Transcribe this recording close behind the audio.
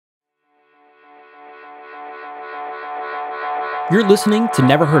You're listening to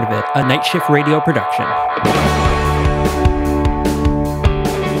Never Heard of It, a Night Shift Radio production.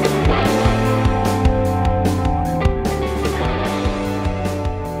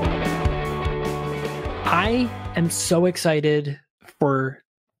 I am so excited for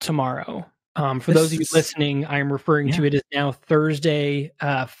tomorrow. For those of you listening, I am referring to it as now Thursday,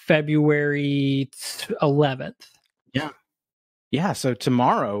 February 11th. Yeah. So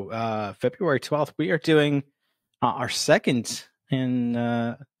tomorrow, February 12th, we are doing our second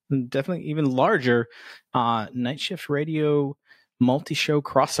and definitely even larger Night Shift Radio multi-show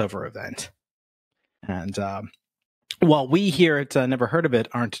crossover event. And while we here at Never Heard of It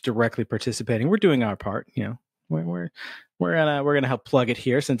aren't directly participating, we're doing our part. You know, we're gonna help plug it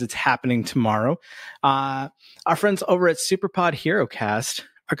here since it's happening tomorrow. Our friends over at SuperPod HeroCast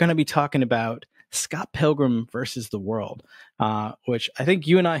are going to be talking about Scott Pilgrim versus the World, which I think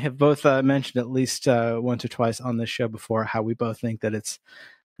you and I have both mentioned at least once or twice on this show before, how we both think that it's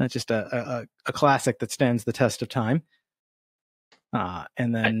not just a classic that stands the test of time.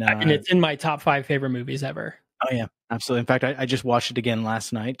 And then it's in my top 5 favorite movies ever. Oh, yeah, absolutely. In fact, I just watched it again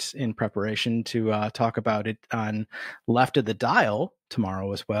last night in preparation to talk about it on Left of the Dial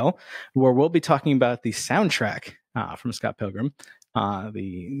tomorrow as well, where we'll be talking about the soundtrack from Scott Pilgrim.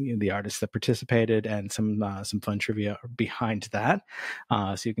 The artists that participated and some fun trivia behind that,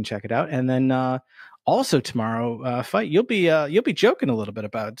 so you can check it out. And then also tomorrow, Fight, you'll be joking a little bit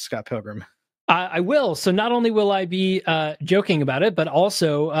about Scott Pilgrim. I will. So not only will I be joking about it, but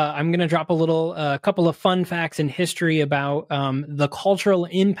also I'm going to drop a couple of fun facts in history about the cultural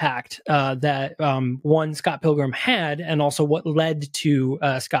impact that one Scott Pilgrim had, and also what led to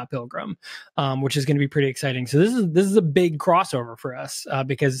Scott Pilgrim, which is going to be pretty exciting. So this is a big crossover for us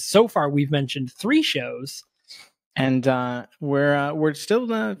because so far we've mentioned 3 shows, and we're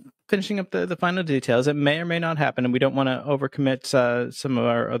still finishing up the final details. It may or may not happen, and we don't want to overcommit some of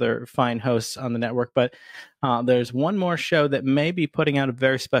our other fine hosts on the network, but there's one more show that may be putting out a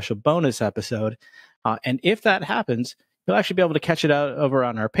very special bonus episode, and if that happens, you'll actually be able to catch it out over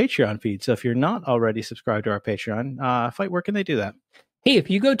on our Patreon feed. So if you're not already subscribed to our Patreon, Fight, where can they do that? Hey, if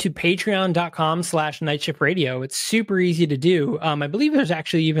you go to patreon.com/nightshiftradio, it's super easy to do. I believe there's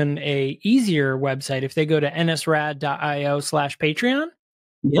actually even a easier website if they go to nsrad.io/Patreon.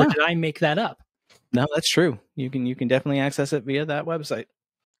 Yeah. Or did I make that up? No, that's true. You can definitely access it via that website.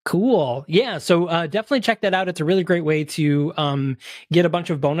 Cool. Yeah. So definitely check that out. It's a really great way to get a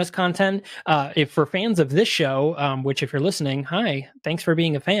bunch of bonus content. If for fans of this show, which if you're listening, hi, thanks for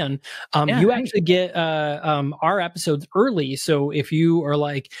being a fan. You actually get our episodes early. So if you are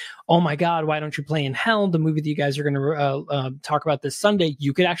like, oh my God, why don't you play in Hell, the movie that you guys are going to talk about this Sunday,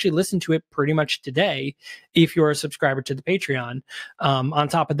 you could actually listen to it pretty much today if you're a subscriber to the Patreon. On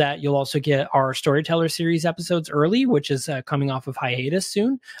top of that, you'll also get our Storyteller series episodes early, which is coming off of hiatus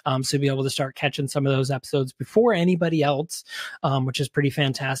soon. So you'll be able to start catching some of those episodes before anybody else, which is pretty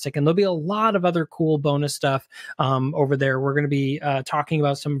fantastic. And there'll be a lot of other cool bonus stuff over there. We're going to be talking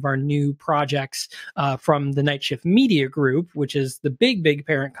about some of our new projects from the Night Shift Media Group, which is the big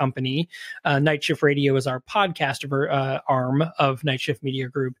parent company. Night Shift Radio is our podcast arm of Night Shift Media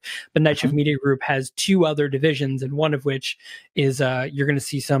Group. But Night Shift Media Group has 2 other divisions, and one of which is you're going to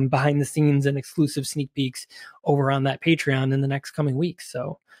see some behind the scenes and exclusive sneak peeks over on that Patreon in the next coming weeks.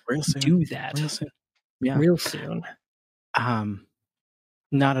 So real soon. Do that. Real soon. Yeah. Real soon.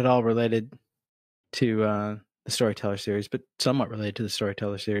 Not at all related to the Storyteller series, but somewhat related to the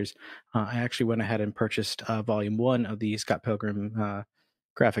Storyteller series. I actually went ahead and purchased volume 1 of the Scott Pilgrim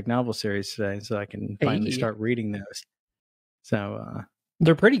graphic novel series today, so I can finally start reading those. So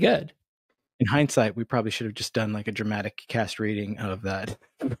they're pretty good. In hindsight, we probably should have just done like a dramatic cast reading of that.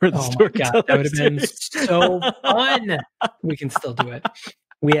 For the oh my God, that would have been so fun. We can still do it.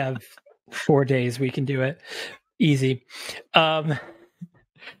 We have 4 days. We can do it. Easy. But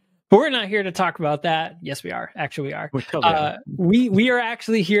we're not here to talk about that. Yes, we are. Actually, we are. We are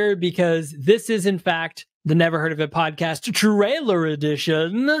actually here because this is, in fact, the Never Heard of It podcast trailer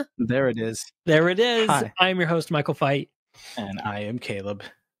edition. There it is. There it is. Hi. I'm your host, Michael Fight. And I am Caleb.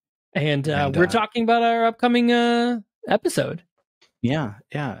 And we're talking about our upcoming episode. Yeah.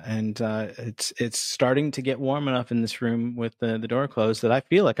 And it's starting to get warm enough in this room with the door closed that I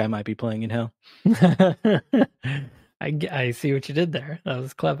feel like I might be playing in Hell. I see what you did there. That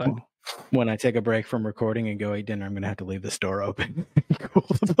was clever. When I take a break from recording and go eat dinner, I'm going to have to leave this door open and cool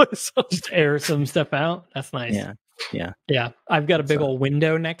the place off. Just air some stuff out. That's nice. Yeah. I've got a big old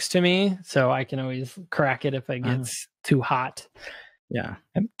window next to me, so I can always crack it if it gets too hot. Yeah.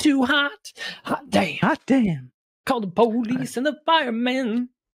 I'm too hot. Hot damn. Call the police and the firemen.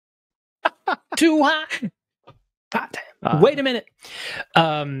 Too hot. God damn. Wait a minute.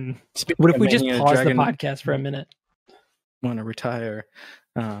 What if we just pause the podcast for a minute? Want to retire?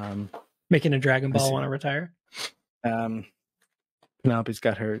 Making a Dragon Ball want to retire? Penelope's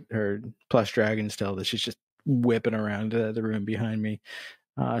got her plush dragon still that she's just whipping around the room behind me.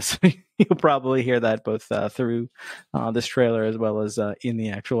 So you'll probably hear that both through this trailer as well as in the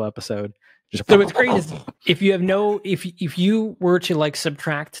actual episode. So what's great is if you were to like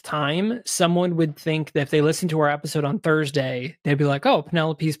subtract time, someone would think that if they listened to our episode on Thursday, they'd be like, "Oh,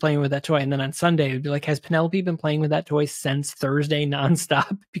 Penelope's playing with that toy," and then on Sunday, it'd be like, "Has Penelope been playing with that toy since Thursday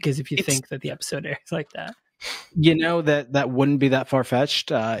nonstop?" Because if you think that the episode airs like that, you know that wouldn't be that far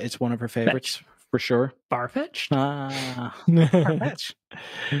fetched. It's one of her favorites for sure. Far-fetched? Far-fetched.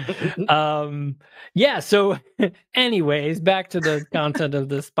 Yeah, so anyways, back to the content of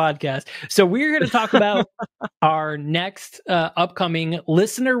this podcast. So we're going to talk about our next upcoming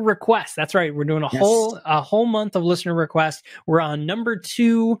listener request. That's right, we're doing a whole month of listener requests. We're on number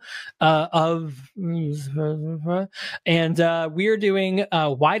 2 of and we are doing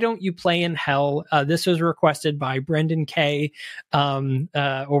Why Don't You Play in Hell? This was requested by Brenden K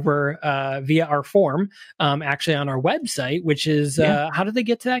over via our form, actually on our website, which is how did they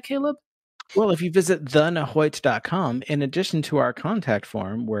get to that, Caleb? Well, if you visit thenahoit.com, in addition to our contact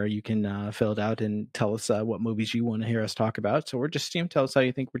form where you can fill it out and tell us what movies you want to hear us talk about. So we're just, tell us how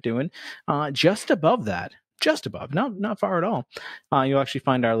you think we're doing. Just above that, not far at all, you'll actually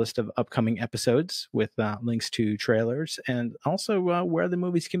find our list of upcoming episodes with links to trailers and also where the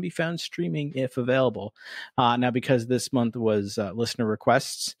movies can be found streaming if available. Now, because this month was listener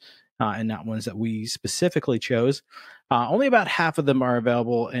requests, and not ones that we specifically chose, only about half of them are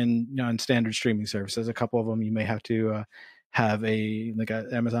available in on standard streaming services. A couple of them you may have to have a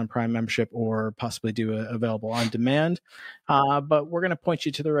Amazon Prime membership or possibly do available on demand. But we're going to point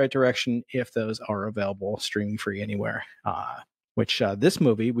you to the right direction if those are available streaming free anywhere. Which this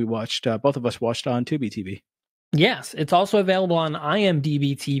movie we watched, both of us watched on Tubi TV. Yes, it's also available on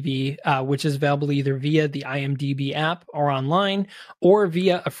IMDbTV, which is available either via the IMDb app or online, or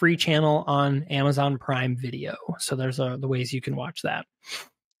via a free channel on Amazon Prime Video. So there's the ways you can watch that.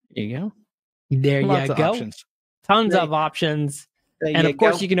 There you go. There Lots you of go. Options. Tons of options. And of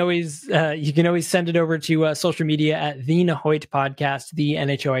course, you can always send it over to social media at the Nahoit Podcast, the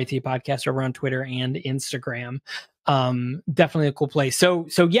NHOIT Podcast, over on Twitter and Instagram. Definitely a cool place. So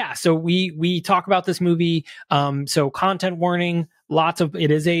we talk about this movie. So content warning,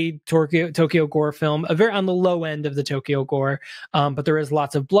 it is a Tokyo gore film, a very on the low end of the Tokyo gore. But there is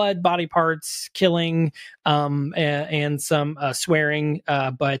lots of blood, body parts, killing, and some swearing.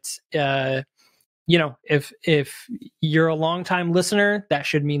 But if you're a longtime listener, that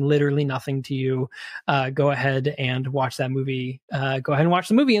should mean literally nothing to you. Go ahead and watch that movie. Go ahead and watch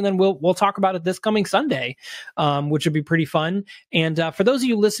the movie, and then we'll talk about it this coming Sunday, which would be pretty fun. And for those of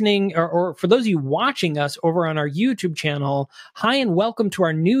you listening, or for those of you watching us over on our YouTube channel, hi and welcome to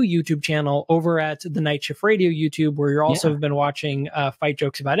our new YouTube channel over at the Night Shift Radio YouTube, where you're also been watching fight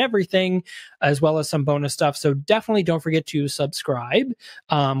jokes about everything, as well as some bonus stuff. So definitely don't forget to subscribe.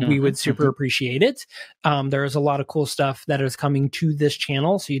 We would super appreciate it. There is a lot of cool stuff that is coming to this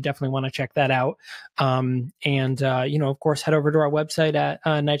channel, so you definitely want to check that out. Of course, head over to our website at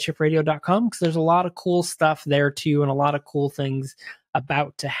nightshiftradio.com, because there's a lot of cool stuff there too, and a lot of cool things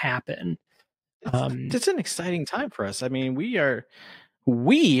about to happen. It's an exciting time for us. I mean, we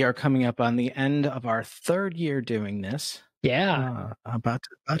are coming up on the end of our 3rd year doing this. Yeah. About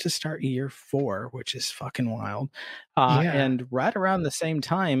to start year 4, which is fucking wild. And right around the same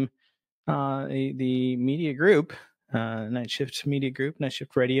time, the media group, Night Shift Media Group, Night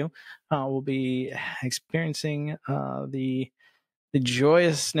Shift Radio, will be experiencing the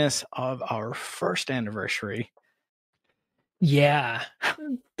joyousness of our 1st anniversary. Yeah,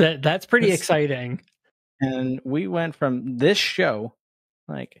 that's pretty exciting. And we went from this show,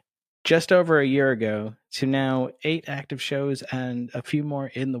 like just over a year ago, to now 8 active shows and a few more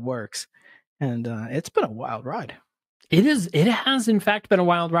in the works. And it's been a wild ride. It has in fact been a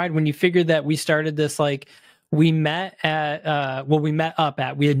wild ride when you figure that we started this, we met at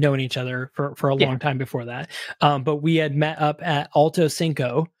we had known each other for a long time before that. But we had met up at Alto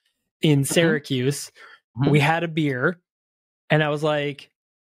Cinco in Syracuse. We had a beer, and I was like,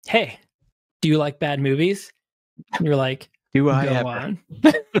 "Hey, do you like bad movies?" And you're like, "Do I go ever?" on.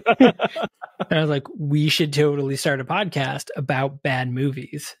 And I was like, "We should totally start a podcast about bad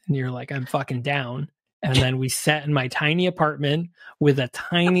movies." And you're like, "I'm fucking down." And then we sat in my tiny apartment with a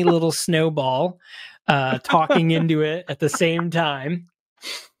tiny little snowball, talking into it at the same time.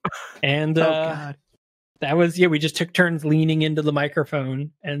 And that was, we just took turns leaning into the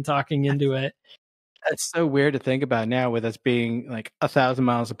microphone and talking into it. It's so weird to think about now with us being like 1,000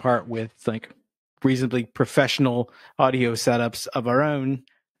 miles apart with like reasonably professional audio setups of our own,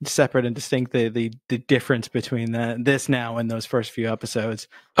 separate and distinct. The difference between this now and those first few episodes.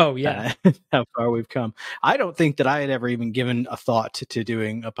 Oh yeah. How far we've come. I don't think that I had ever even given a thought to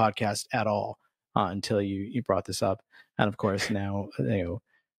doing a podcast at all until you brought this up. And of course now,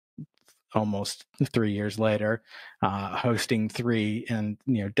 almost 3 years later, hosting 3 and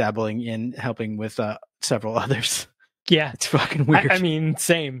dabbling in helping with several others. Yeah, it's fucking weird. I mean,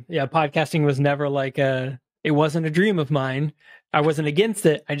 same. Yeah, podcasting was never like it wasn't a dream of mine. I wasn't against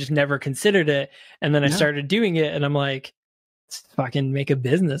it. I just never considered it. And then I started doing it, and I'm like, let's fucking make a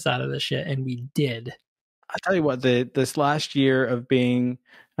business out of this shit, and we did. I'll tell you what, this last year of being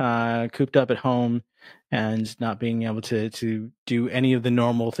cooped up at home and not being able to do any of the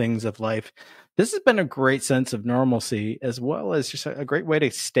normal things of life, this has been a great sense of normalcy, as well as just a great way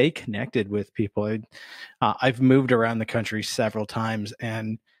to stay connected with people. I've moved around the country several times,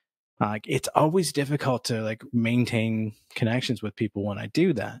 and it's always difficult to like maintain connections with people when I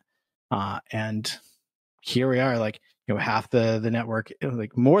do that. And here we are, like, half the network,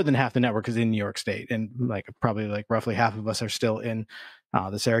 like more than half the network is in New York State, and like probably like roughly half of us are still in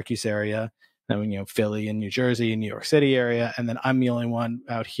the Syracuse area, then Philly and New Jersey and New York City area, and then I'm the only one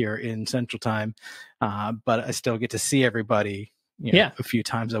out here in Central Time, but I still get to see everybody a few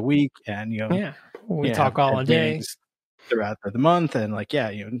times a week, and we talk all day throughout the month, and like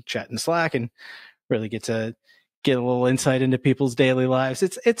chat in Slack and really get a little insight into people's daily lives.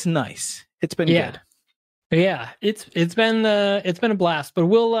 It's nice. It's been good. Yeah, it's been a blast, but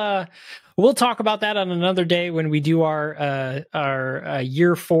we'll talk about that on another day when we do our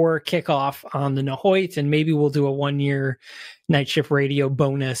year 4 kickoff on the Nahoit, and maybe we'll do a 1-year Night Shift Radio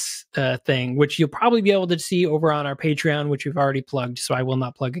bonus thing, which you'll probably be able to see over on our Patreon, which we've already plugged, so I will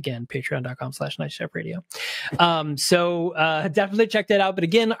not plug again, patreon.com/Night Shift Radio. So definitely check that out. But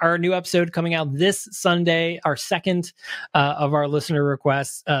again, our new episode coming out this Sunday, our second of our listener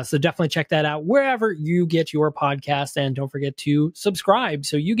requests. So definitely check that out wherever you get your podcast, and don't forget to subscribe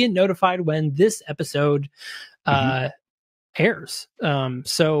so you get notified when this episode airs.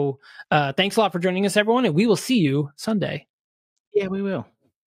 So thanks a lot for joining us, everyone, and we will see you Sunday. Yeah, we will.